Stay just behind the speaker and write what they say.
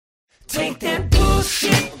Take that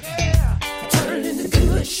bullshit, turn it into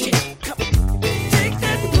good shit. Come on. Take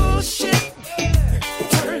that bullshit,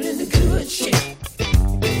 turn it into good shit.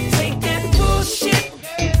 Take that bullshit,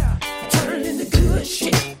 turn it into good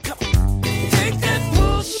shit. Come on. Take that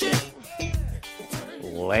bullshit.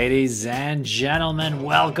 Ladies and gentlemen,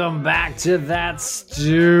 welcome back to That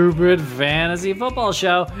Stupid Fantasy Football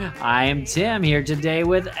Show. I am Tim here today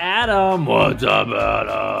with Adam. What's up,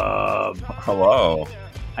 Adam? Hello.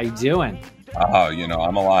 How you doing? Oh,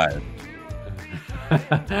 I'm alive.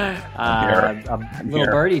 Little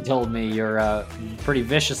birdie told me you're pretty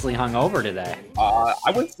viciously hungover today. I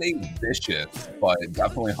wouldn't say vicious, but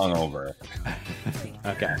definitely hungover.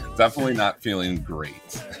 Okay. Definitely not feeling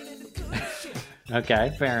great.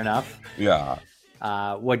 Okay, fair enough. Yeah.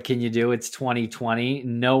 What can you do? It's 2020.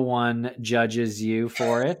 No one judges you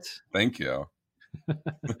for it. Thank you.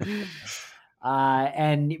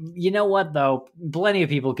 And you know what, though? Plenty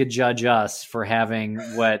of people could judge us for having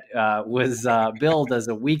what was billed as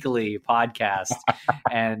a weekly podcast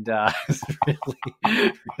and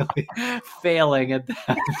really failing at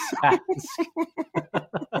that task.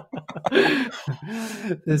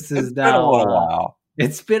 This is now... Been a little while.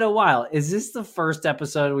 It's been a while. Is this the first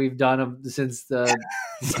episode we've done since the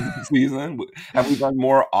season? Have we done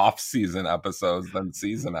more off-season episodes than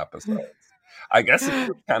season episodes? I guess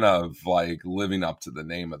it's kind of like living up to the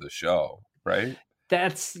name of the show, right?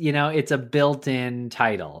 That's, it's a built-in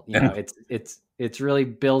title. It's really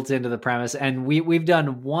built into the premise. And we've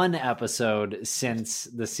done one episode since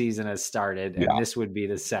the season has started, and this would be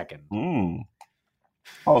the second.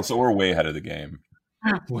 Oh, so we're way ahead of the game.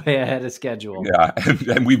 Way ahead of schedule. Yeah,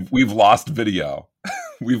 and we've lost video.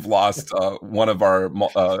 We've lost one of our.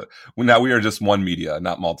 Now we are just one media,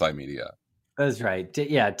 not multimedia. That's right.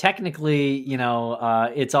 Yeah, technically,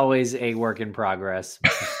 it's always a work in progress.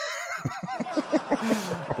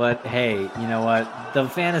 But hey, you know what? The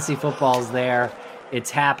fantasy football's there. It's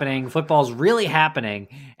happening. Football's really happening.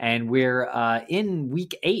 And we're in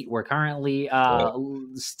week 8. We're currently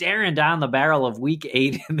staring down the barrel of week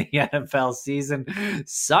 8 in the NFL season.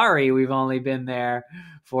 Sorry, we've only been there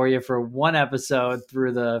for you for one episode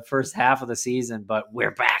through the first half of the season, but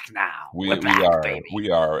we're back now. We're back, baby. We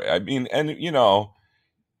are. I mean, and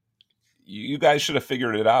you guys should have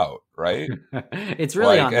figured it out, right? It's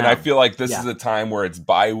really on and them. I feel like this is a time where it's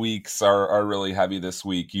bye weeks are really heavy this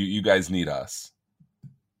week. You guys need us.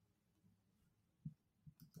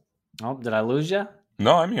 Oh, did I lose you?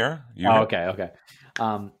 No, I'm here. Okay.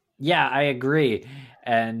 Yeah, I agree.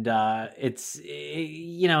 And it's,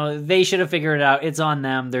 they should have figured it out. It's on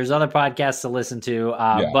them. There's other podcasts to listen to.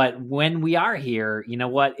 But when we are here, you know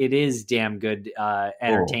what? It is damn good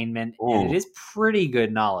entertainment. Ooh. And it is pretty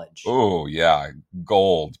good knowledge. Oh, yeah.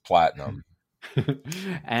 Gold, platinum.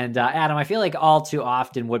 And Adam, I feel like all too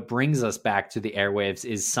often what brings us back to the airwaves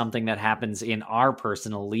is something that happens in our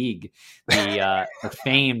personal league, the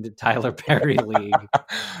famed Tyler Perry League.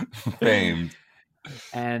 Famed.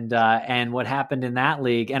 And what happened in that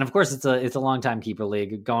league, and of course it's a long time keeper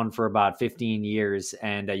league going for about 15 years,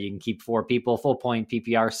 and you can keep 4 people, full point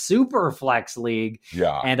PPR super flex league.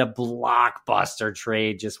 And a blockbuster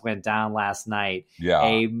trade just went down last night.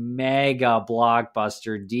 A mega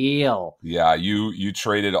blockbuster deal. You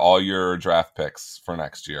traded all your draft picks for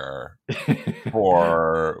next year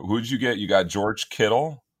for who'd you get? You got George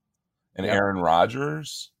Kittle and Aaron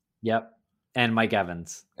Rodgers. And Mike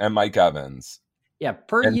Evans. Yeah,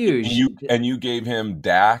 usual. And you gave him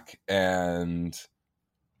Dak and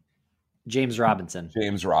James Robinson.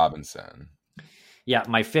 Yeah,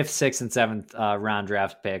 my 5th, 6th, and 7th round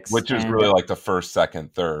draft picks. Which is really like the 1st,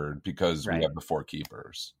 2nd, 3rd, because we have the 4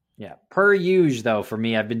 keepers. Yeah, per usual, though, for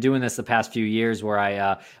me, I've been doing this the past few years where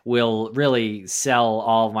I will really sell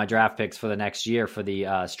all of my draft picks for the next year for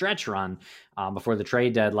the stretch run before the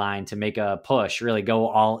trade deadline to make a push, really go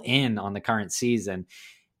all in on the current season.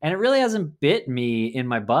 And it really hasn't bit me in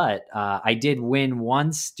my butt. I did win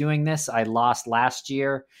once doing this. I lost last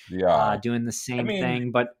year doing the same thing,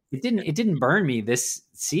 but it didn't burn me this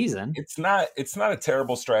season. It's not a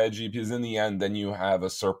terrible strategy because in the end, then you have a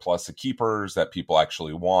surplus of keepers that people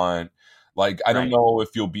actually want. Like, I don't know if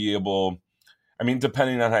you'll be able,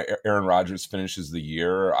 depending on how Aaron Rodgers finishes the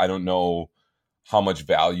year, I don't know how much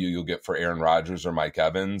value you'll get for Aaron Rodgers or Mike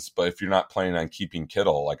Evans. But if you're not planning on keeping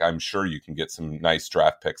Kittle, like, I'm sure you can get some nice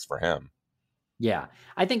draft picks for him. Yeah,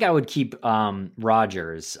 I think I would keep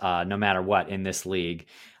Rodgers no matter what in this league.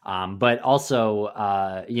 But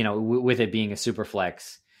also, with it being a super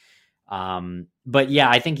flex, But yeah,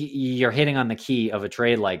 I think you're hitting on the key of a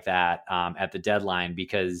trade like that at the deadline,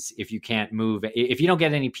 because if you can't move, if you don't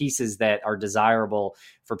get any pieces that are desirable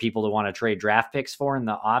for people to want to trade draft picks for in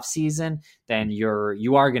the off season, then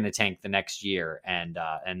you are going to tank the next year, and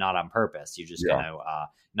not on purpose. You're just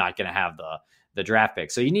not going to have the draft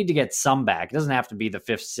pick. So you need to get some back. It doesn't have to be the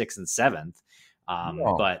 5th, 6th, and 7th,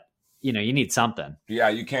 but you need something. Yeah,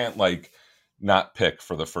 you can't not pick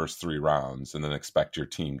for the first 3 rounds and then expect your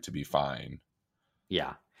team to be fine.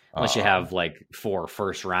 Yeah. Unless you have 4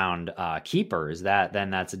 first-round keepers,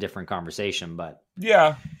 then that's a different conversation. But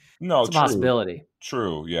yeah, no, it's a possibility.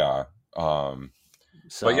 True, yeah.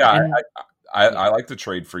 But yeah, I like to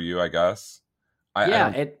trade for you, I guess.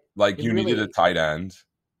 You needed a tight end.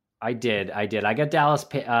 I did. I got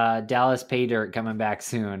Dallas Pay Dirt coming back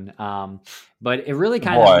soon. But it really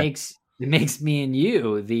kind of makes me and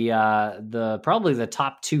you the probably the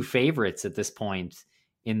top 2 favorites at this point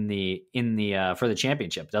in the for the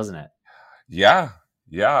championship, doesn't it? Yeah.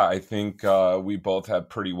 I think we both have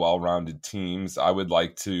pretty well-rounded teams. I would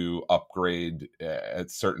like to upgrade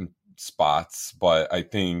at certain spots, but I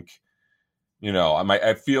think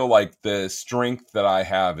I feel like the strength that I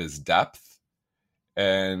have is depth.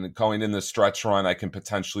 And going in the stretch run, I can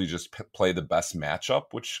potentially just play the best matchup,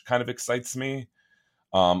 which kind of excites me.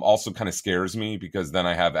 Also kind of scares me, because then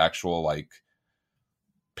I have actual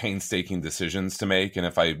painstaking decisions to make. And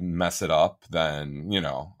if I mess it up, then,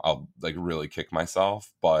 I'll really kick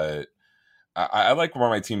myself. But I like where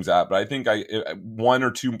my team's at. But I think 1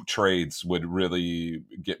 or 2 trades would really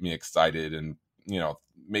get me excited and,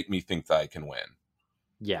 make me think that I can win.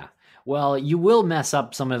 Yeah. Well, you will mess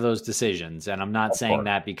up some of those decisions, and I'm not saying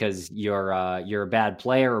that because you're a bad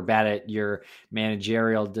player or bad at your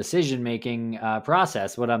managerial decision-making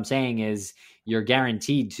process. What I'm saying is you're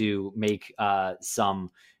guaranteed to make some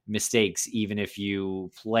mistakes, even if you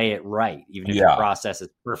play it right, even if your process is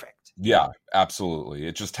perfect. Yeah, absolutely.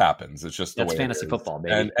 It just happens. It's just that's fantasy football,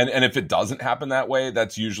 baby. And if it doesn't happen that way,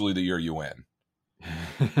 that's usually the year you win.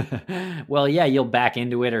 Well, yeah, you'll back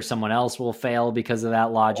into it, or someone else will fail because of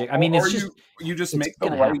that logic. I mean, you just make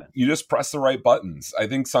the right, you just press the right buttons. I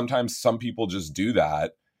think sometimes some people just do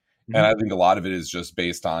that. Mm-hmm. And I think a lot of it is just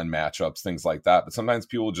based on matchups, things like that. But sometimes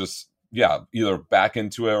people just, either back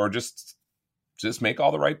into it or just make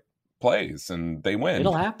all the right plays and they win.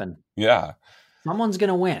 It'll happen. Yeah. Someone's going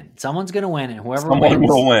to win. And whoever wins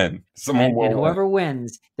will win. And whoever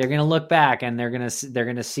wins, they're going to look back and they're going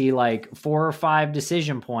to see 4 or 5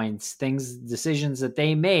 decisions that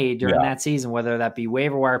they made during that season, whether that be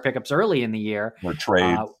waiver wire pickups early in the year,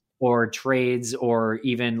 or trades, or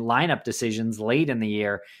even lineup decisions late in the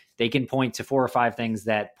year. They can point to 4 or 5 things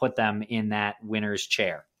that put them in that winner's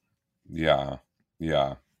chair. Yeah.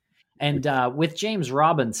 And with James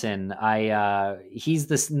Robinson, he's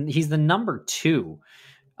the number 2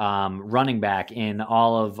 running back in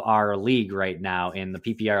all of our league right now in the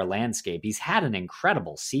PPR landscape. He's had an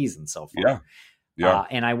incredible season so far. Yeah.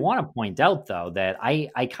 And I want to point out, though, that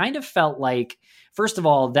I kind of felt like, first of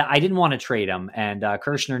all, that I didn't want to trade him, and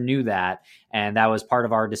Kirshner knew that, and that was part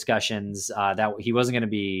of our discussions, that he wasn't going to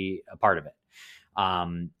be a part of it.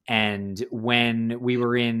 And when we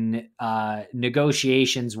were in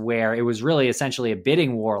negotiations where it was really essentially a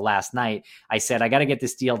bidding war last night, I said, I got to get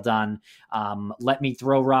this deal done. Let me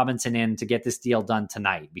throw Robinson in to get this deal done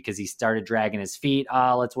tonight, because he started dragging his feet.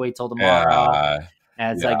 Let's wait till tomorrow.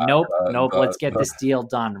 And it's nope. Let's get this deal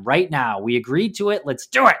done right now. We agreed to it. Let's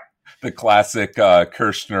do it. The classic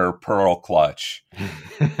Kirshner pearl clutch.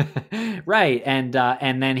 Right. And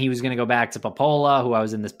then he was going to go back to Popola, who I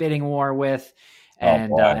was in this bidding war with.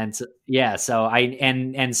 And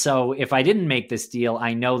so if I didn't make this deal,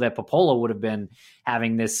 I know that Popola would have been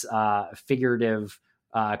having this figurative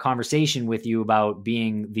conversation with you about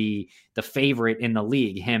being the favorite in the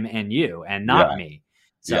league, him and you, and not me.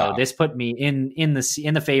 So this put me in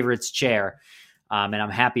the favorites chair, and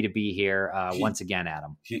I'm happy to be here once again,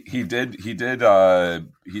 Adam. He did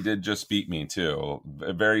just beat me too,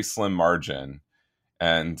 a very slim margin.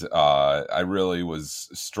 And I really was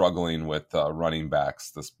struggling with running backs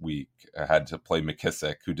this week. I had to play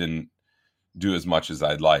McKissick, who didn't do as much as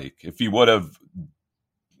I'd like. If he would have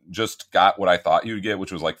just got what I thought he would get,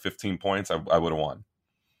 which was 15 points, I would have won.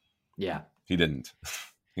 Yeah. He didn't.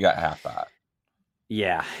 He got half that.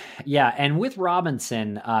 Yeah. And with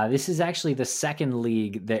Robinson, this is actually the second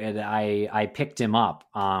league that I picked him up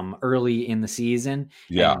early in the season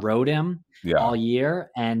and rode him all year,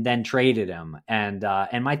 and then traded him. And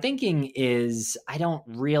my thinking is, I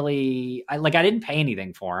didn't pay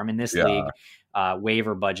anything for him in this league.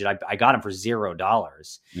 waiver budget. I got him for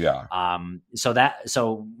 $0. Yeah.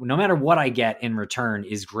 So no matter what I get in return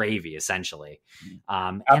is gravy, essentially.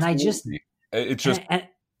 And I just, it's just,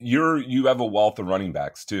 you have a wealth of running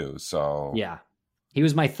backs too. So yeah, he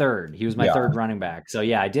was my third. He was my third running back. So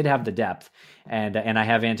yeah, I did have the depth, and I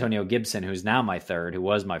have Antonio Gibson, who's now my third, who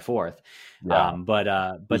was my fourth. Yeah.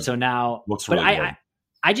 But so now, looks really good.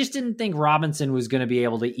 I just didn't think Robinson was going to be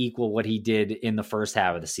able to equal what he did in the first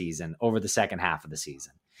half of the season over the second half of the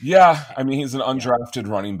season. Yeah, I mean, he's an undrafted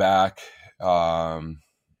running back. Yeah,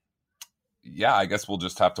 I guess we'll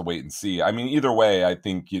just have to wait and see. I mean, either way, I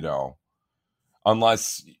think,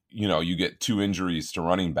 unless, you get 2 injuries to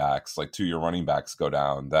running backs, like 2 of your running backs go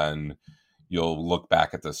down, then you'll look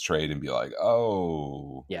back at this trade and be like,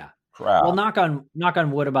 oh, yeah, crap. Well, knock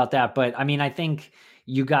on wood about that. But I mean, I think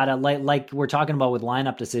you gotta like we're talking about with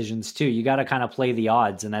lineup decisions too. You gotta kind of play the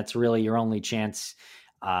odds, and that's really your only chance.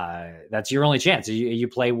 That's your only chance. You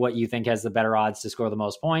play what you think has the better odds to score the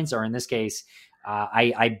most points, or in this case,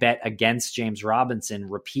 I bet against James Robinson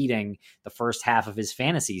repeating the first half of his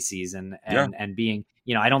fantasy season and being,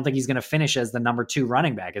 I don't think he's going to finish as the number 2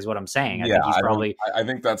 running back is what I'm saying. I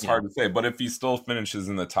think that's hard to say, but if he still finishes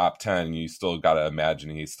in the top 10, you still got to imagine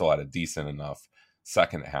he still had a decent enough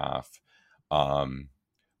second half.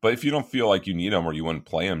 But if you don't feel like you need him or you wouldn't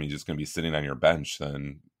play him, he's just going to be sitting on your bench,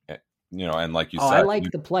 then, and like you said, I like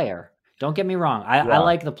the player. Don't get me wrong. I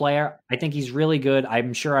like the player. I think he's really good.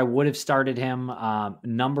 I'm sure I would have started him a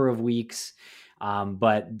number of weeks.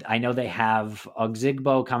 But I know they have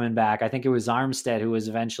Ozigbo coming back. I think it was Armstead who was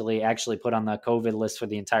eventually actually put on the COVID list for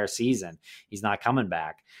the entire season. He's not coming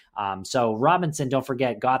back. So Robinson, don't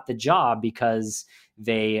forget, got the job because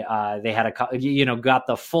they had got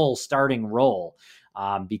the full starting role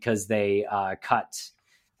because they cut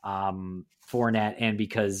Fournette, and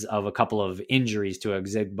because of a couple of injuries to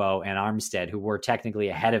Ozigbo and Armstead, who were technically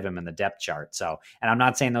ahead of him in the depth chart. So, and I'm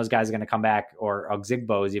not saying those guys are going to come back, or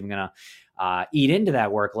Ozigbo is even going to eat into that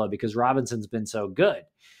workload because Robinson's been so good.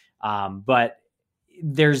 But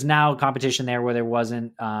there's now competition there where there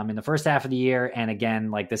wasn't in the first half of the year. And again,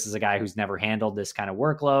 like, this is a guy who's never handled this kind of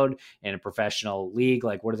workload in a professional league.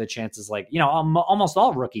 Like, what are the chances? Like, almost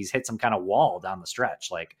all rookies hit some kind of wall down the stretch.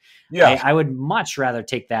 Like, I would much rather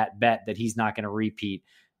take that bet that he's not going to repeat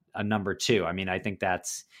a number 2. I mean, I think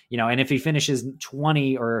that's, and if he finishes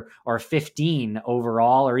 20 or 15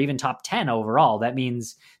 overall, or even top 10 overall, that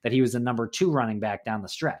means that he was a number 2 running back down the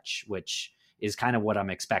stretch, which is kind of what I'm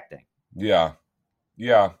expecting. Yeah.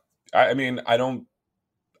 Yeah. I mean, I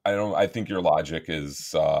think your logic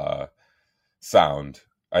is sound.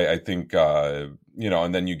 I think,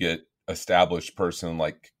 and then you get established person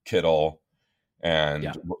like Kittle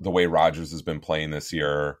and the way Rodgers has been playing this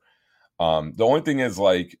year. The only thing is,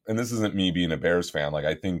 like, and this isn't me being a Bears fan, like,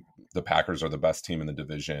 I think the Packers are the best team in the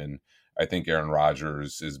division. I think Aaron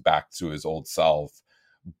Rodgers is back to his old self,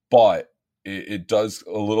 but it does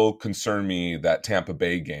a little concern me, that Tampa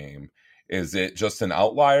Bay game. Is it just an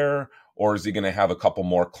outlier, or is he going to have a couple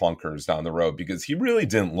more clunkers down the road? Because he really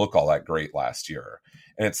didn't look all that great last year.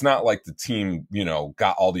 And it's not like the team,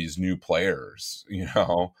 got all these new players,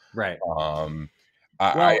 Right.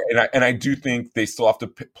 I do think they still have to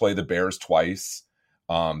play the Bears twice.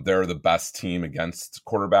 They're the best team against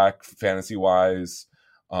quarterback fantasy wise.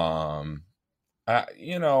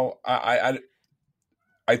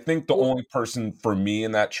 I think the only person for me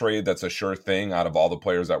in that trade that's a sure thing out of all the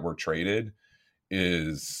players that were traded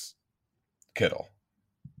is Kittle.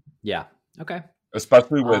 Yeah. Okay.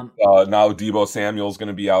 Especially with now Deebo Samuel's going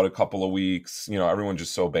to be out a couple of weeks. Everyone's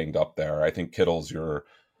just so banged up there. I think Kittle's your,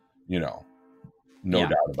 no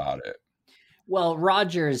doubt about it. Well,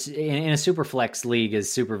 Rodgers in a super flex league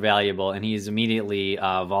is super valuable, and he's immediately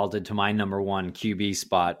vaulted to my number 1 QB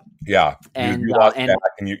spot. Yeah, and you lost Dak,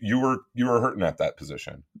 and you were hurting at that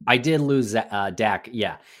position. I did lose Dak,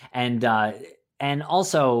 yeah, and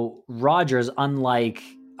also Rodgers, unlike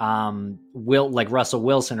Russell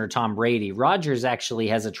Wilson or Tom Brady, Rodgers actually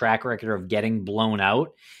has a track record of getting blown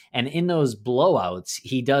out, and in those blowouts,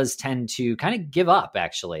 he does tend to kind of give up.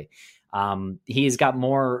 Actually. He's got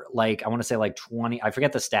more, like, I want to say like 20, I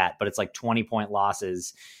forget the stat, but it's like 20-point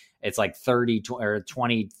losses. It's like 30 or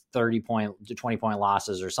 20 point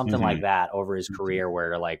losses or something like that over his career,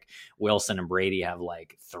 where like Wilson and Brady have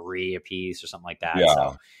like 3 apiece or something like that. Yeah.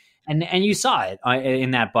 So, and you saw it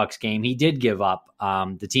in that Bucs game. He did give up.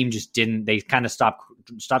 The team just didn't, they kind of stopped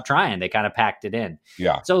trying. They kind of packed it in.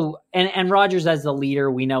 Yeah. So, and Rodgers as the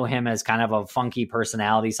leader, we know him as kind of a funky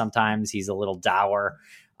personality. Sometimes he's a little dour.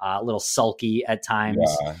 A little sulky at times.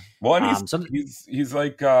 Yeah. Well, and he's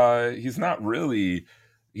like he's never really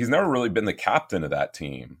been the captain of that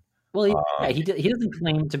team. Well, he doesn't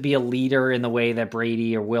claim to be a leader in the way that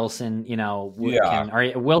Brady or Wilson, Yeah. can.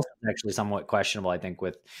 Or Wilson's actually somewhat questionable, I think,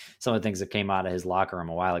 with some of the things that came out of his locker room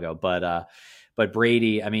a while ago. But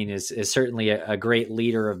Brady, I mean, is certainly a great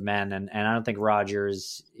leader of men, and I don't think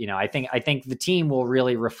Rodgers. I think the team will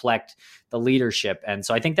really reflect the leadership, and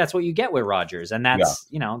so I think that's what you get with Rodgers, and that's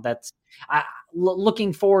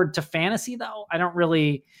looking forward to fantasy though. I don't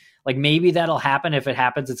really. Like maybe that'll happen. If it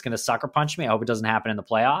happens, it's going to sucker punch me. I hope it doesn't happen in the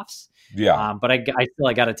playoffs. Yeah. But I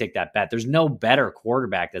got to take that bet. There's no better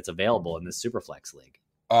quarterback that's available in this Superflex league.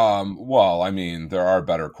 Well, I mean, there are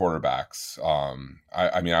better quarterbacks.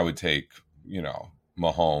 I mean, I would take,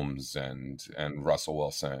 Mahomes and Russell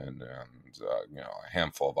Wilson and, a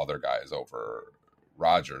handful of other guys over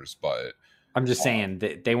Rodgers, but I'm just saying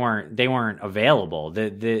that they weren't available.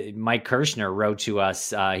 The Mike Kirshner wrote to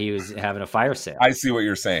us. He was having a fire sale. I see what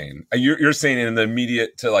you're saying. You're saying in the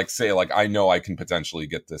immediate to say I know I can potentially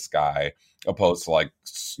get this guy, opposed to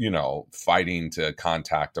fighting to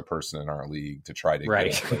contact a person in our league to try to get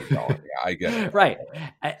it going. Yeah, I get it. Right.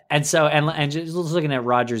 And so and just looking at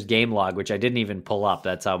Rodgers' game log, which I didn't even pull up.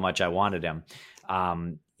 That's how much I wanted him.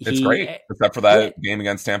 It's great, except for that game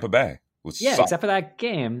against Tampa Bay. Except for that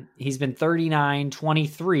game, he's been 39,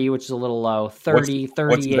 23, which is a little low, 30, 38.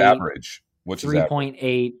 What's his average?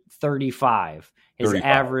 3.8, 35. His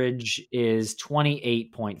average is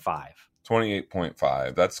 28.5.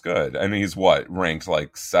 28.5. That's good. And he's ranked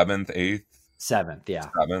like 7th, 8th? 7th, yeah.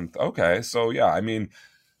 7th. Okay. So, yeah, I mean,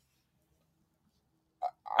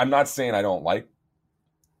 I'm not saying I don't like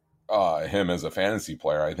him as a fantasy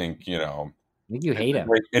player. I think, I think you hate him.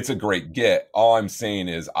 It's a great get. All I'm saying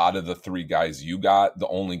is, out of the 3 guys you got, the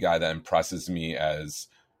only guy that impresses me as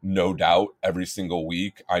no doubt every single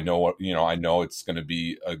week, I know it's going to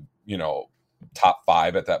be a top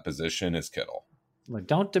 5 at that position is Kittle. Look,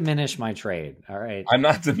 don't diminish my trade. All right, I'm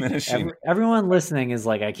not diminishing. Everyone listening is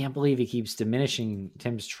like, I can't believe he keeps diminishing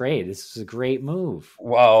Tim's trade. This is a great move.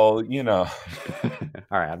 Well, All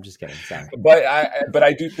right, I'm just kidding. Sorry, but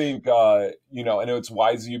I do think I know it's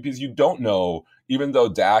wise of you because you don't know, even though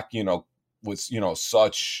Dak was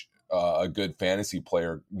such a good fantasy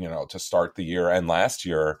player to start the year and last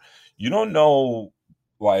year, you don't know,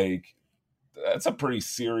 that's a pretty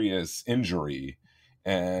serious injury.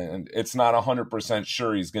 And it's not 100%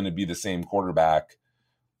 sure he's going to be the same quarterback,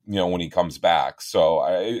 when he comes back. So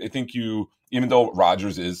I think even though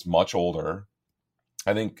Rodgers is much older,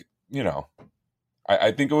 I think,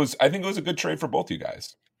 I think it was a good trade for both you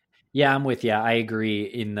guys. Yeah, I'm with you. I agree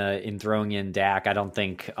in throwing in Dak. I don't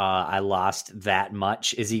think I lost that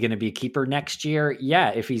much. Is he going to be a keeper next year? Yeah,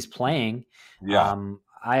 if he's playing. Yeah.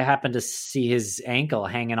 I happened to see his ankle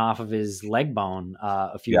hanging off of his leg bone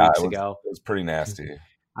a few weeks ago. It was pretty nasty.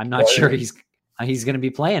 I'm not sure he's going to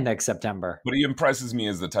be playing next September. But he impresses me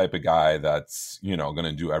as the type of guy that's, going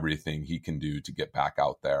to do everything he can do to get back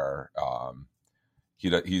out there.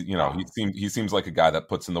 He seems like a guy that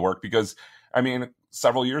puts in the work because, I mean,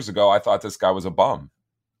 several years ago, I thought this guy was a bum.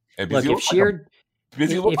 Look, he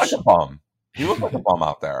looked like a bum. He looked like a bum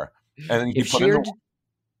out there. And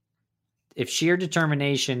if sheer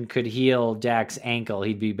determination could heal Dak's ankle,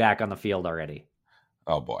 he'd be back on the field already.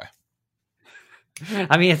 Oh boy.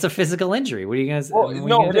 I mean, it's a physical injury. What are you going to say? Well,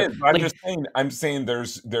 no, it is. I'm saying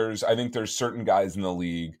I think there's certain guys in the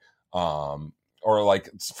league, or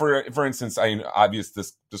for instance, obvious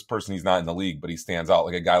this person, he's not in the league, but he stands out,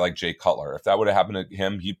 like a guy like Jay Cutler. If that would have happened to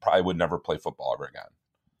him, he probably would never play football ever again.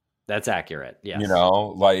 That's accurate. Yes.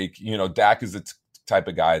 Dak is the type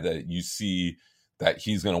of guy that you see that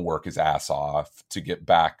he's going to work his ass off to get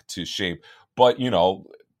back to shape. But,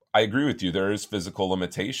 I agree with you. There is physical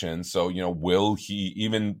limitations. So, will he,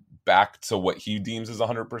 even back to what he deems as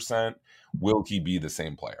 100%, will he be the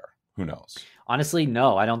same player? Who knows? Honestly,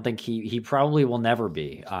 no, I don't think he probably will never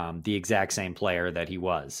be the exact same player that he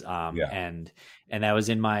was. And that was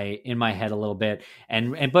in my head a little bit.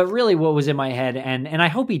 But really what was in my head, and I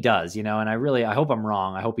hope he does, and I hope I'm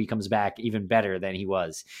wrong. I hope he comes back even better than he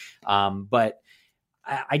was. But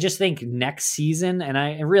I just think next season, and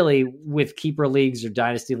I really, with keeper leagues or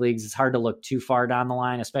dynasty leagues, it's hard to look too far down the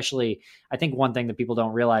line, especially I think one thing that people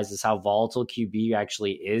don't realize is how volatile QB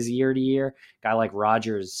actually is year to year. Guy like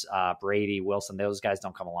Rodgers, Brady, Wilson, those guys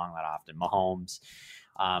don't come along that often. Mahomes.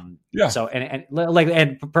 So,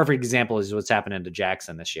 and perfect example is what's happening to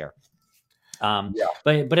Jackson this year.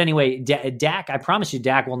 But anyway, Dak, I promise you,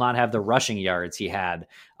 Dak will not have the rushing yards he had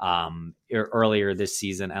earlier this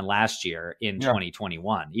season and last year in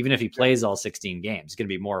 2021. Even if he plays all 16 games, he's going to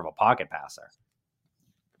be more of a pocket passer.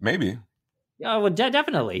 Maybe. Yeah, well,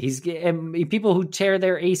 definitely. People who tear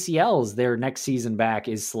their ACLs their next season back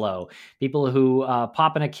is slow. People who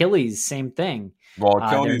pop an Achilles, same thing. Well,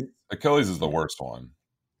 They're Achilles is the yeah. worst one.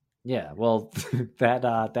 Yeah, well,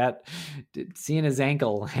 that seeing his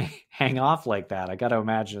ankle hang off like that, I got to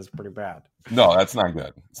imagine is pretty bad. No, that's not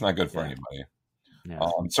good. It's not good for Yeah. anybody. Yeah.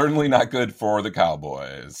 Certainly not good for the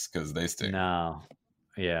Cowboys because they stink. No.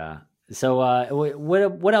 Yeah. So,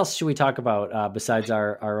 what else should we talk about besides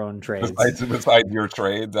our own trades? Besides your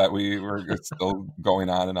trade that we were still going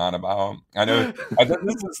on and on about, I know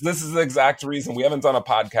this is the exact reason we haven't done a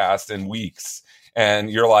podcast in weeks.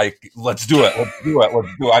 And you're like, let's do it.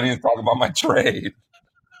 I need to talk about my trade.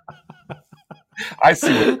 I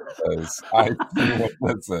see what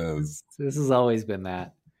this is. This has always been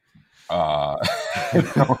that.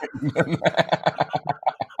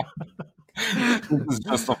 This is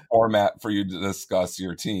just a format for you to discuss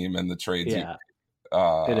your team and the trades. Yeah,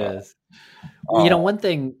 it is. One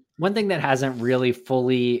thing that hasn't really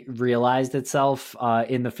fully realized itself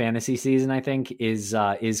in the fantasy season, I think, is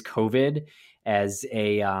COVID as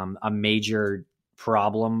a major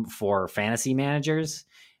problem for fantasy managers,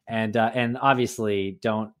 and obviously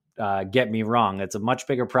don't get me wrong, it's a much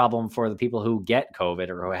bigger problem for the people who get COVID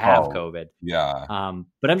or who have COVID. Yeah.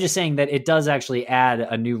 But I'm just saying that it does actually add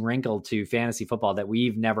a new wrinkle to fantasy football that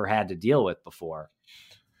we've never had to deal with before.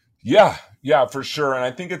 Yeah, for sure. And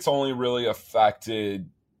I think it's only really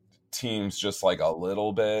affected teams just like a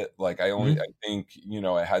little bit. Like I think,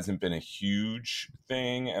 it hasn't been a huge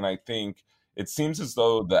thing. And I think it seems as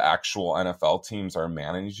though the actual NFL teams are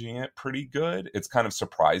managing it pretty good. It's kind of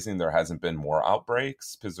surprising there hasn't been more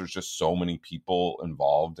outbreaks because there's just so many people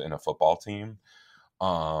involved in a football team.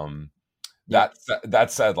 That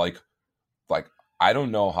said, like I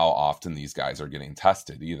don't know how often these guys are getting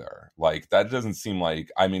tested either. Like that doesn't seem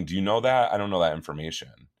like, do you know that? I don't know that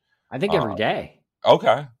information. I think every day.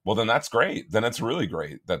 Okay. Well, then that's great. Then it's really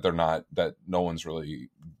great that there's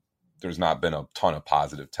not been a ton of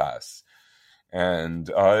positive tests. And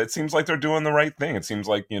it seems like they're doing the right thing. It seems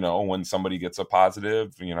like, when somebody gets a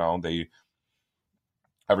positive,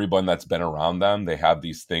 everyone that's been around them, they have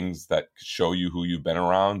these things that show you who you've been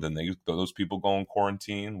around, and those people go in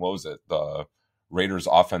quarantine. What was it? The Raiders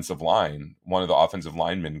offensive line, one of the offensive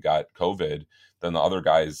linemen got COVID. Then the other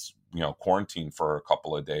guys, quarantined for a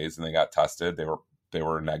couple of days, and they got tested. They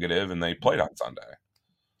were negative, and they played on Sunday.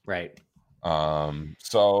 Right.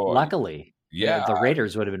 So luckily. Yeah, the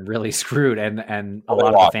Raiders would have been really screwed, and a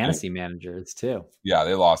lot of the fantasy managers too. Yeah,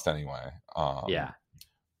 they lost anyway.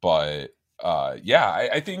 But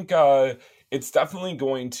I think it's definitely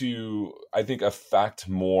going to, affect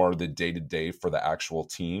more the day-to-day for the actual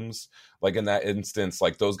teams. Like in that instance,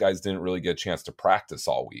 like those guys didn't really get a chance to practice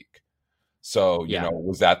all week. So,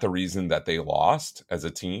 was that the reason that they lost as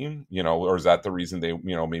a team? Or is that the reason they,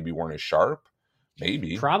 maybe weren't as sharp?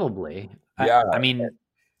 Maybe. Probably. Yeah.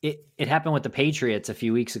 It happened with the Patriots a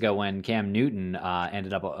few weeks ago when Cam Newton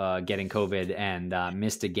ended up getting COVID and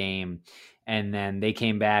missed a game. And then they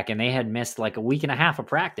came back and they had missed like a week and a half of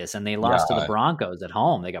practice, and they lost to the Broncos at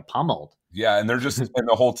home. They got pummeled. Yeah. And they're just, and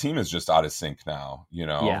the whole team is just out of sync now,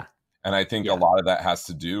 Yeah. And I think a lot of that has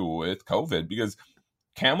to do with COVID because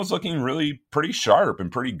Cam was looking really pretty sharp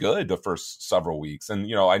and pretty good the first several weeks.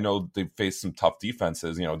 And, I know they faced some tough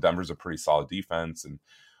defenses. Denver's a pretty solid defense and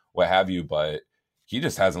what have you, but he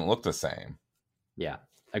just hasn't looked the same. Yeah.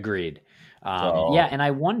 Agreed. And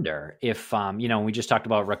I wonder if, we just talked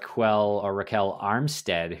about Raquel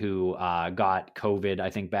Armstead, who got COVID, I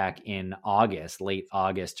think back in late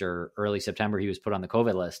August or early September, he was put on the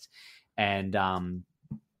COVID list. And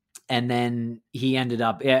then he ended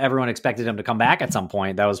up, everyone expected him to come back at some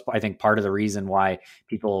point. That was, I think, part of the reason why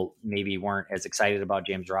people maybe weren't as excited about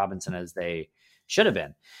James Robinson as they should have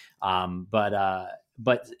been.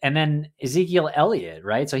 And then Ezekiel Elliott,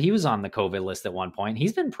 right? So he was on the COVID list at one point.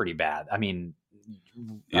 He's been pretty bad. He's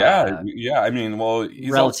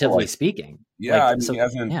relatively speaking. Yeah, he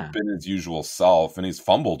hasn't been his usual self, and he's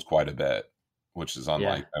fumbled quite a bit, which is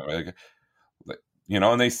unlike that.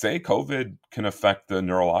 And they say COVID can affect the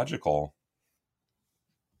neurological.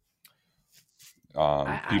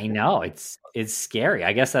 I know it's scary.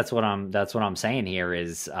 I guess that's what I'm saying here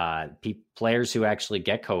is players who actually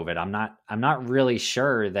get COVID. I'm not really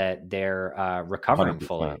sure that they're recovering 100%.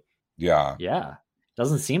 Fully. Yeah.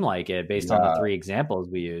 Doesn't seem like it based on the three examples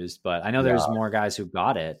we used, but I know there's more guys who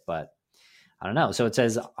got it, but I don't know. So it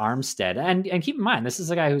says Armstead, and keep in mind, this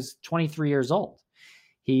is a guy who's 23 years old.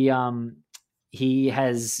 He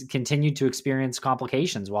has continued to experience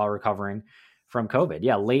complications while recovering from COVID.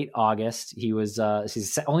 Yeah. Late August, he's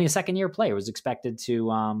only a second year player, was expected to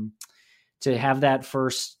have that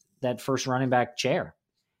first that first running back chair.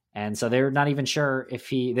 And so they're not even sure if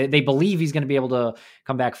they believe he's going to be able to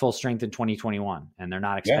come back full strength in 2021. And they're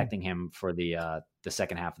not expecting him for the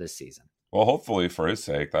second half of this season. Well, hopefully for his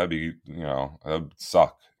sake, that'd be, that'd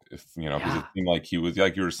suck if, because it seemed like he was,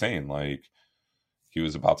 like you were saying, like he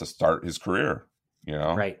was about to start his career,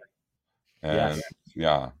 Right. And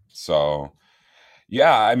so,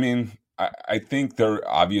 I mean, I think there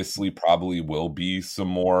obviously probably will be some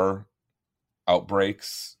more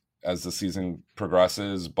outbreaks as the season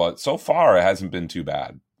progresses, but so far it hasn't been too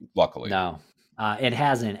bad, luckily. No, it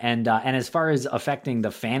hasn't. And as far as affecting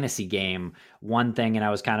the fantasy game, one thing, and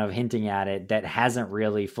I was kind of hinting at it, that hasn't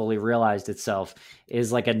really fully realized itself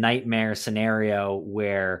is like a nightmare scenario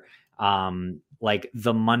where like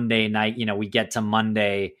the Monday night, we get to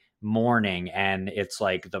Monday morning and it's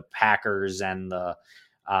like the Packers and the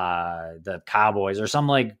Cowboys or some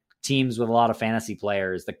like teams with a lot of fantasy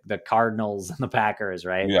players, the Cardinals and the Packers,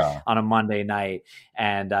 right? Yeah. On a Monday night.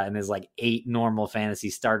 And there's like 8 normal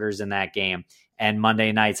fantasy starters in that game. And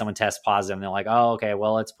Monday night, someone tests positive and they're like, oh, okay,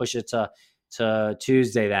 well, let's push it to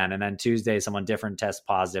Tuesday then. And then Tuesday, someone different tests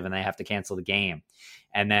positive and they have to cancel the game.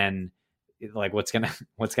 And then like, what's going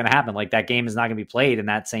to happen? Like that game is not going to be played in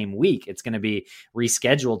that same week. It's going to be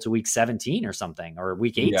rescheduled to week 17 or something, or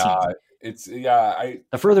week 18. Yeah.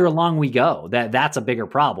 The further along we go, that's a bigger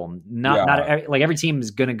problem. Not like every team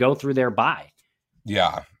is going to go through their bye.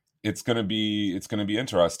 Yeah, it's going to be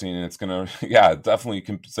interesting, and it's going to definitely.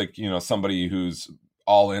 It's like somebody who's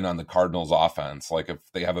all in on the Cardinals offense. Like if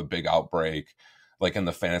they have a big outbreak, like in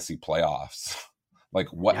the fantasy playoffs,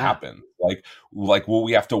 like what happened? Like will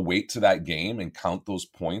we have to wait to that game and count those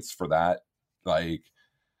points for that? Like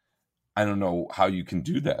I don't know how you can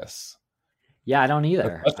do this. Yeah, I don't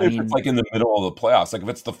either. Especially if it's like in the middle of the playoffs. Like if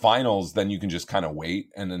it's the finals, then you can just kind of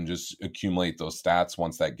wait and then just accumulate those stats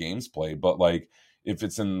once that game's played. But like if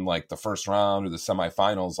it's in like the first round or the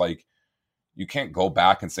semifinals, like you can't go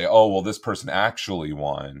back and say, oh, well, this person actually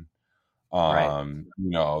won. Right.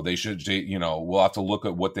 They should, we'll have to look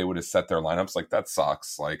at what they would have set their lineups. Like that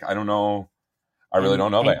sucks. Like, I don't know. I really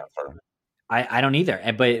don't know the answer. I don't either.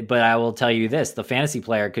 But I will tell you this, the fantasy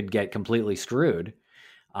player could get completely screwed.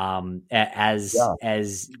 It,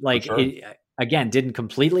 again, didn't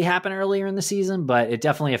completely happen earlier in the season, but it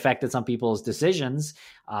definitely affected some people's decisions.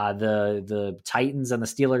 The Titans and the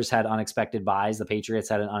Steelers had unexpected buys. The Patriots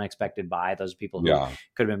had an unexpected buy. Those people who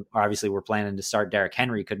could have been, obviously were planning to start Derrick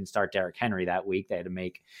Henry, couldn't start Derrick Henry that week. They had to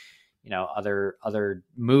make, other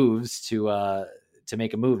moves to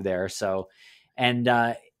make a move there. So,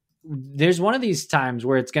 there's one of these times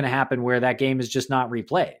where it's going to happen where that game is just not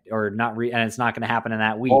replayed and it's not going to happen in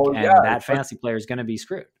that week. That fantasy player is going to be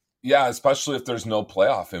screwed. Yeah. Especially if there's no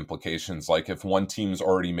playoff implications. Like if one team's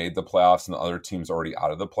already made the playoffs and the other team's already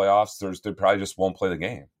out of the playoffs, they probably just won't play the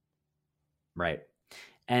game. Right.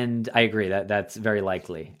 And I agree that's very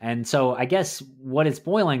likely. And so I guess what it's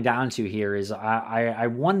boiling down to here is I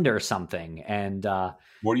wonder something. And what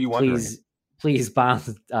are you wondering? Please, Bob,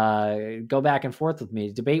 go back and forth with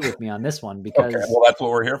me, debate with me on this one, because well, that's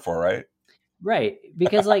what we're here for, right? Right,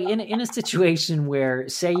 because like in a situation where,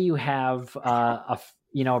 say, you have a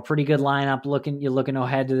pretty good lineup, you're looking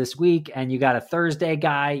ahead to this week, and you got a Thursday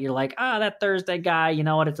guy, you're like, that Thursday guy, you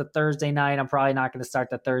know what? It's a Thursday night. I'm probably not going to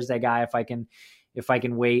start the Thursday guy if I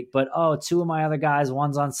can wait. But 2 of my other guys,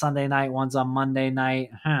 one's on Sunday night, one's on Monday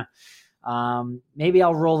night. Maybe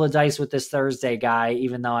I'll roll the dice with this Thursday guy,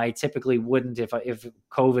 even though I typically wouldn't if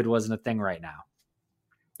COVID wasn't a thing right now.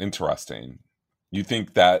 Interesting. You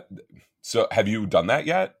think that? So have you done that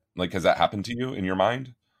yet? Like, has that happened to you in your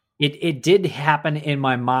mind? It did happen in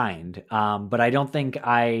my mind, but I don't think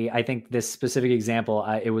I think this specific example,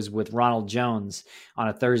 it was with Ronald Jones on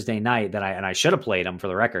a Thursday night that I should have played him, for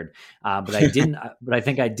the record, but I didn't. But I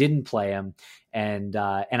think I didn't play him, and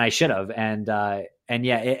I should have, I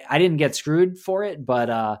didn't get screwed for it,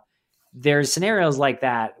 but there's scenarios like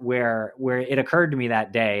that where it occurred to me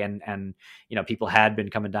that day, and people had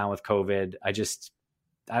been coming down with COVID. I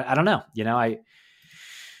don't know,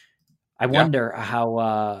 I wonder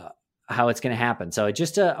how it's going to happen. So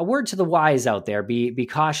just a word to the wise out there: be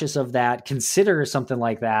cautious of that. Consider something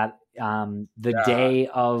like that day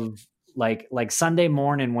of like Sunday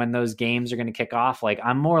morning when those games are going to kick off. Like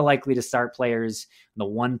I'm more likely to start players in the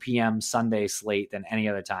 1 p.m. Sunday slate than any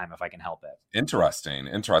other time if I can help it. Interesting.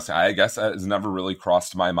 I guess that has never really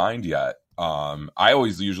crossed my mind yet. I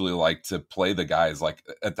always usually like to play the guys like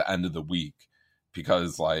at the end of the week,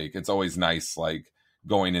 because like it's always nice like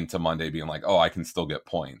going into Monday being like, oh, I can still get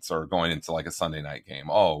points, or going into like a Sunday night game,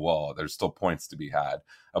 oh, well, there's still points to be had,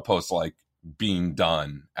 opposed to like being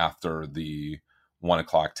done after the 1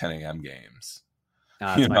 o'clock, 10 a.m. games.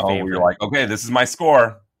 It's my favorite. Where you're like, okay, this is my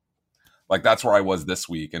score. Like, that's where I was this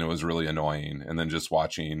week, and it was really annoying. And then just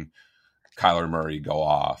watching Kyler Murray go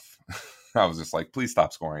off, I was just like, please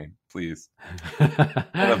stop scoring, please.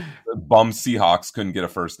 The bum Seahawks couldn't get a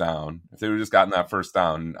first down. If they would have just gotten that first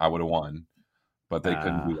down, I would have won. But they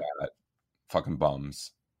couldn't do that. Fucking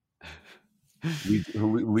bums.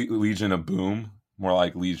 Legion of Boom. More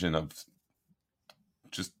like Legion of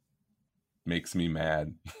just makes me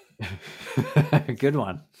mad. Good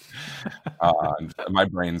one. My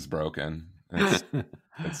brain's broken.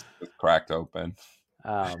 It's cracked open.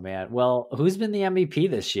 Oh man. Well, who's been the MVP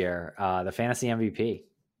this year? The fantasy MVP.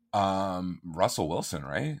 Russell Wilson,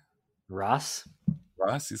 right? Russ,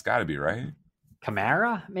 he's got to be, right?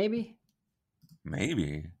 Kamara, maybe.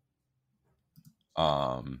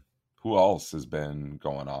 Who else has been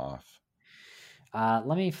going off?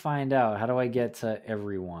 Let me find out. How do I get to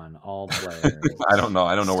everyone? All players. I don't know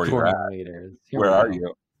where you're at. Leaders. Where are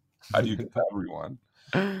you? How do you get to everyone?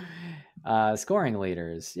 Scoring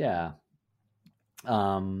leaders. Yeah.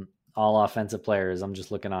 All offensive players. I'm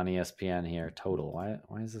just looking on ESPN here. Total.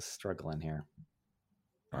 Why is this struggling here?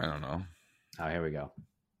 I don't know. Oh, here we go.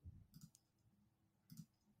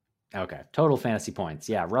 Okay. Total fantasy points.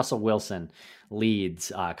 Yeah. Russell Wilson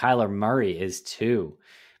leads. Kyler Murray is 2.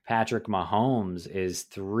 Patrick Mahomes is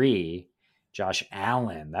 3. Josh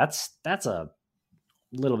Allen. That's a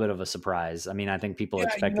little bit of a surprise. I mean, I think people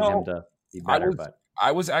expected him to be better, but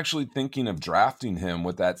I was actually thinking of drafting him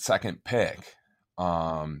with that second pick.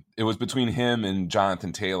 It was between him and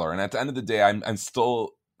Jonathan Taylor. And at the end of the day, I'm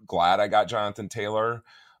still glad I got Jonathan Taylor.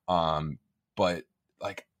 But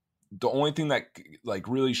like the only thing that like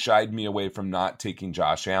really shied me away from not taking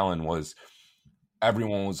Josh Allen was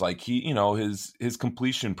everyone was like, his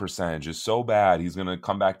completion percentage is so bad. He's going to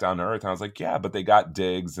come back down to earth. And I was like, yeah, but they got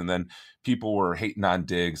Diggs. And then people were hating on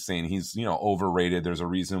Diggs, saying he's, overrated. There's a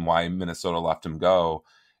reason why Minnesota let him go.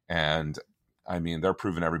 And I mean, they're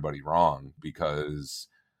proving everybody wrong because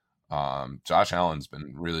Josh Allen's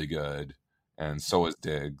been really good. And so is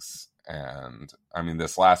Diggs. And I mean,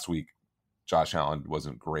 this last week, Josh Allen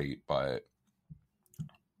wasn't great, but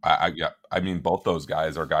I mean, both those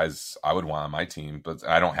guys are guys I would want on my team, but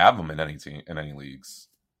I don't have them in any leagues.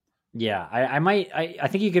 Yeah, I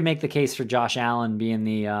think you could make the case for Josh Allen being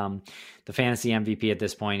the fantasy MVP at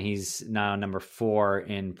this point. He's now number 4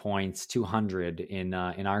 in points, 200 in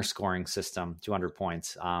our scoring system, 200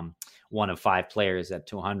 points. One of 5 players at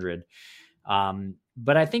 200.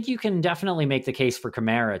 But I think you can definitely make the case for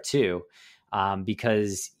Kamara too,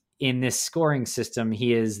 because in this scoring system,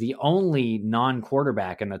 he is the only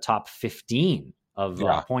non-quarterback in the top 15 of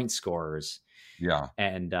point scorers. Yeah.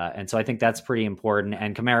 And so I think that's pretty important.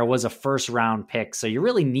 And Kamara was a first round pick. So you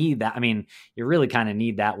really need that. I mean, you really kind of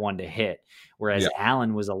need that one to hit. Whereas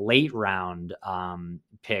Allen was a late round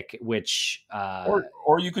pick, which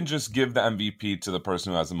or you can just give the MVP to the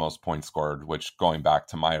person who has the most points scored, which, going back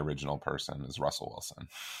to my original person, is Russell Wilson.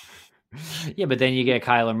 Yeah, but then you get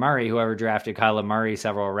Kyler Murray. Whoever drafted Kyler Murray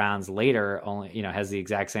several rounds later only, has the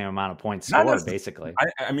exact same amount of points scored, basically.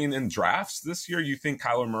 I mean, in drafts this year, you think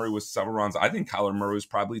Kyler Murray was several rounds. I think Kyler Murray was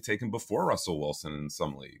probably taken before Russell Wilson in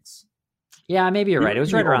some leagues. Yeah, maybe you're right. It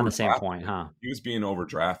was right around the same point, huh? He was being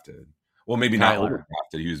overdrafted. Well, maybe not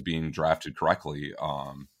overdrafted. He was being drafted correctly.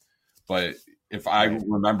 But if I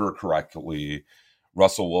remember correctly,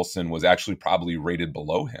 Russell Wilson was actually probably rated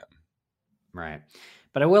below him. Right.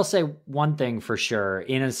 But I will say one thing for sure.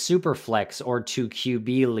 In a super flex or 2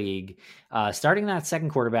 QB league, starting that second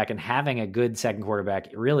quarterback and having a good second quarterback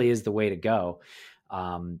really is the way to go.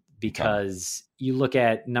 Because you look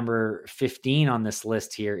at number 15 on this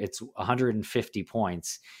list here, it's 150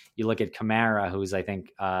 points. You look at Kamara, who's I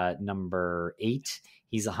think number 8,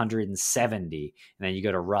 he's 170. And then you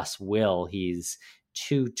go to Russ Will, he's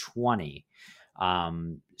 220.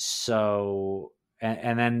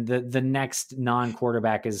 And then the next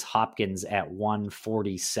non-quarterback is Hopkins at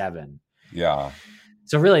 147. Yeah.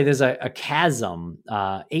 So really, there's a chasm,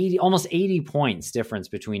 almost 80 points difference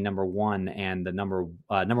between number 1 and the number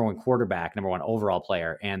 1 quarterback, number 1 overall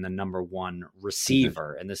player, and the number 1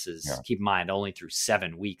 receiver. And this is, keep in mind, only through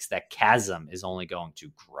 7 weeks. That chasm is only going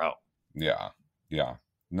to grow. Yeah. Yeah.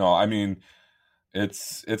 No, I mean,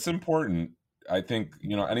 it's important. I think,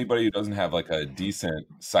 anybody who doesn't have like a decent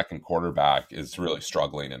second quarterback is really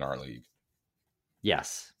struggling in our league.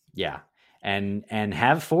 Yes. Yeah. And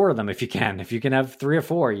have 4 of them if you can. If you can have 3 or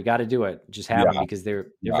 4, you got to do it. Just have them because they're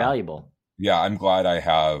valuable. Yeah, I'm glad I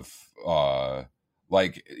have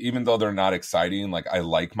even though they're not exciting, like I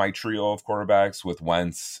like my trio of quarterbacks with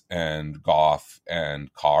Wentz and Goff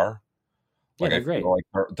and Carr. Like, they're great. Like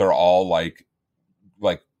they're all like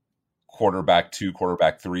quarterback 2,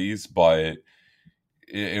 quarterback 3s, but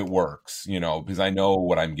it works, because I know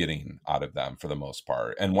what I'm getting out of them for the most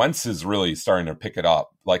part. And Wentz is really starting to pick it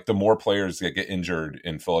up. Like the more players that get injured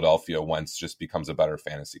in Philadelphia, Wentz just becomes a better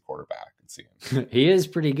fantasy quarterback, it seems. He is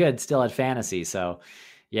pretty good still at fantasy. So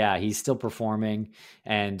yeah, he's still performing.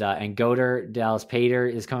 And Goddard, Dallas Pater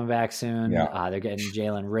is coming back soon. Yeah. They're getting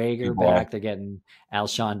Jalen Reagor back. They're getting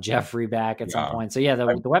Alshon Jeffrey back at some point. So yeah,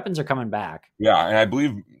 the weapons are coming back. Yeah, and I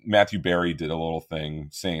believe Matthew Berry did a little thing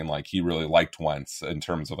saying like he really liked Wentz in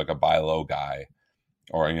terms of like a buy low guy.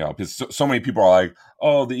 Or, because so many people are like,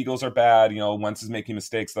 oh, the Eagles are bad. Wentz is making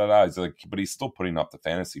mistakes. He's like, but he's still putting up the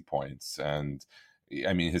fantasy points. And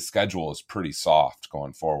I mean, his schedule is pretty soft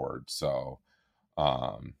going forward. So,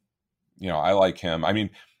 I like him. I mean,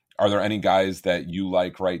 are there any guys that you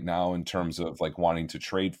like right now in terms of like wanting to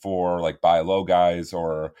trade for, like buy low guys,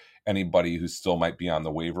 or anybody who still might be on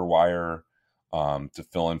the waiver wire to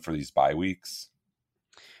fill in for these bye weeks?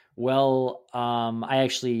 Well, I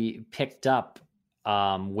actually picked up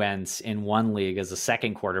Wentz in one league as a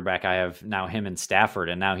second quarterback. I have now him and Stafford,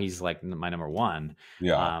 and now he's like my number one.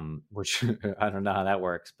 Yeah. Which I don't know how that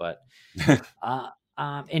works, but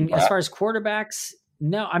and as far as quarterbacks,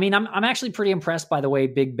 no, I mean, I'm actually pretty impressed by the way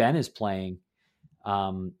Big Ben is playing.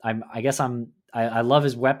 I love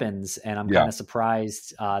his weapons, and I'm kind of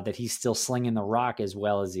surprised that he's still slinging the rock as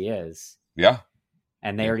well as he is. Yeah.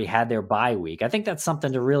 And they already had their bye week. I think that's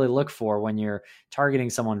something to really look for when you're targeting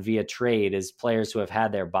someone via trade, is players who have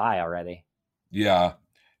had their bye already. Yeah.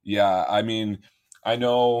 Yeah. I mean, I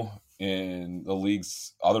know in the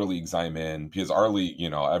other leagues I'm in, because our league,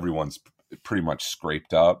 everyone's pretty much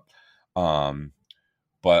scraped up.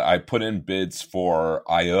 But I put in bids for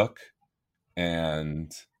Ayuk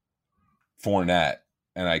and Fournette,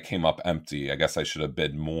 and I came up empty. I guess I should have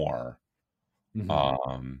bid more.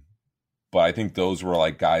 Mm-hmm. But I think those were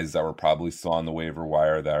like guys that were probably still on the waiver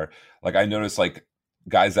wire there. Like I noticed like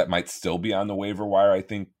guys that might still be on the waiver wire, I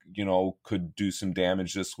think, could do some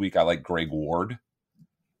damage this week. I like Greg Ward.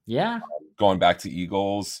 Yeah. Going back to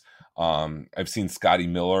Eagles. I've seen Scotty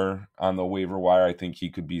Miller on the waiver wire. I think he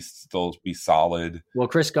could still be solid. Well,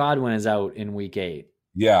 Chris Godwin is out in week 8.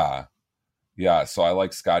 Yeah. Yeah. So I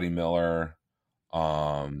like Scotty Miller.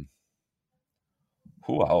 Who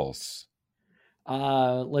else?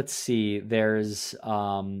 Let's see. There's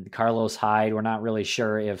Carlos Hyde. We're not really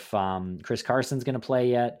sure if Chris Carson's going to play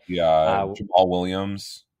yet. Yeah. Jamal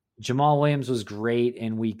Williams. Jamal Williams was great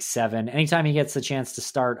in week 7. Anytime he gets the chance to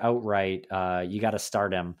start outright, you got to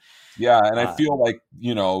start him. Yeah. And I feel like,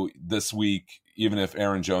 this week, even if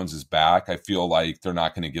Aaron Jones is back, I feel like they're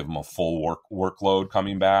not going to give him a full workload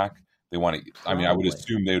coming back. They want to, probably. I would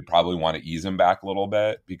assume they would probably want to ease him back a little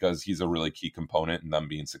bit because he's a really key component in them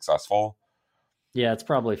being successful. Yeah, it's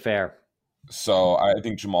probably fair. So I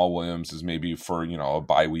think Jamal Williams is maybe for, a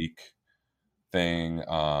bye week thing.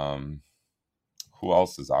 Who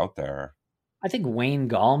else is out there? I think Wayne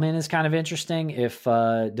Gallman is kind of interesting if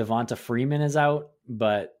Devonta Freeman is out,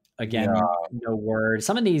 but again, no word.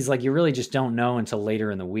 Some of these, like, you really just don't know until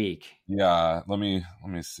later in the week. Yeah, let me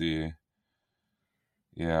see.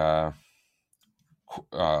 Yeah.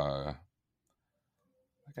 I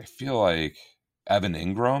feel like Evan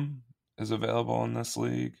Ingram is available in this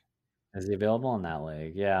league. Is he available in that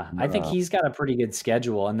league? Yeah. I think he's got a pretty good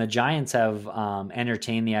schedule, and the Giants have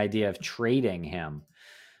entertained the idea of trading him.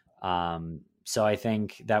 So I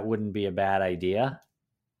think that wouldn't be a bad idea.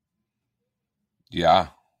 Yeah.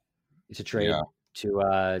 To trade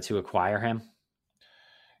to acquire him.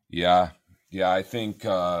 Yeah. Yeah. I think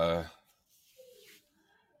I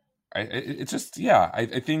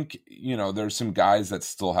think, there's some guys that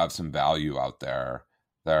still have some value out there.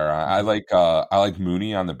 I like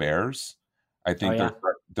Mooney on the Bears. I think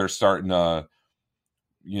they're starting to,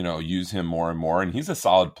 use him more and more, and he's a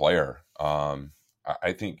solid player.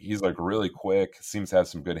 I think he's like really quick, seems to have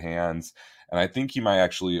some good hands, and I think he might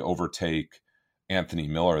actually overtake Anthony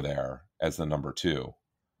Miller there as the number 2.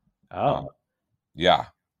 Yeah.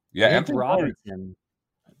 Anthony Robinson.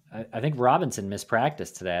 I think Robinson missed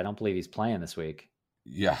practice today. I don't believe he's playing this week.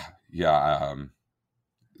 Yeah.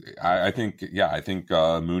 I think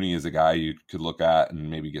Mooney is a guy you could look at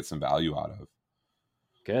and maybe get some value out of.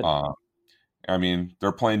 Good. I mean,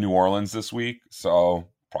 they're playing New Orleans this week, so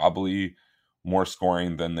probably more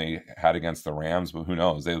scoring than they had against the Rams, but who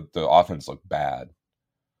knows? The offense looked bad.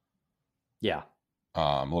 Yeah.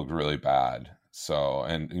 Looked really bad. So,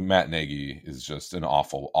 and Matt Nagy is just an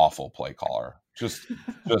awful, awful play caller. Just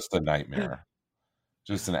a nightmare.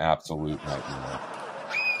 Just an absolute nightmare.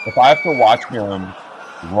 If I have to watch him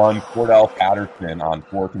run Cordell Patterson on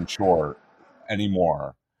 4th and short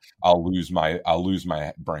anymore, I'll lose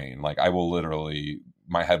my brain. Like I will literally,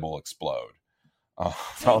 my head will explode.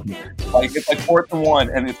 So, like it's like 4th and 1,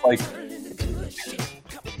 and it's like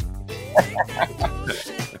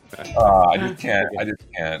I just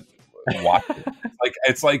can't watch it.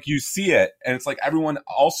 It's like you see it, and it's like everyone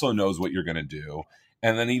also knows what you're gonna do,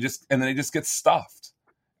 and then he just gets stuffed.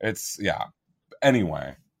 It's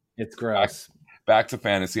Anyway, it's gross. Back to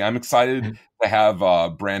fantasy. I'm excited to have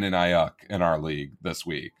Brandon Ayuk in our league this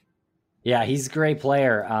week. Yeah, he's a great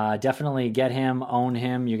player. Definitely get him, own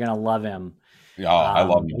him. You're gonna love him. Yeah, I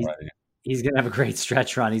love him already. He's gonna have a great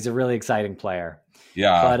stretch run. He's a really exciting player.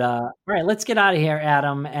 Yeah. But all right, let's get out of here,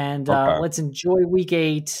 Adam, and let's enjoy week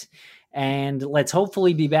 8, and let's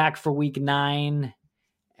hopefully be back for week 9.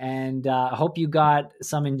 And I hope you got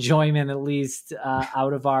some enjoyment, at least,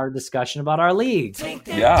 out of our discussion about our league.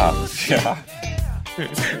 Yeah.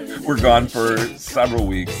 We're gone for several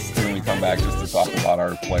weeks, and then we come back just to talk about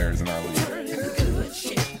our players in our league.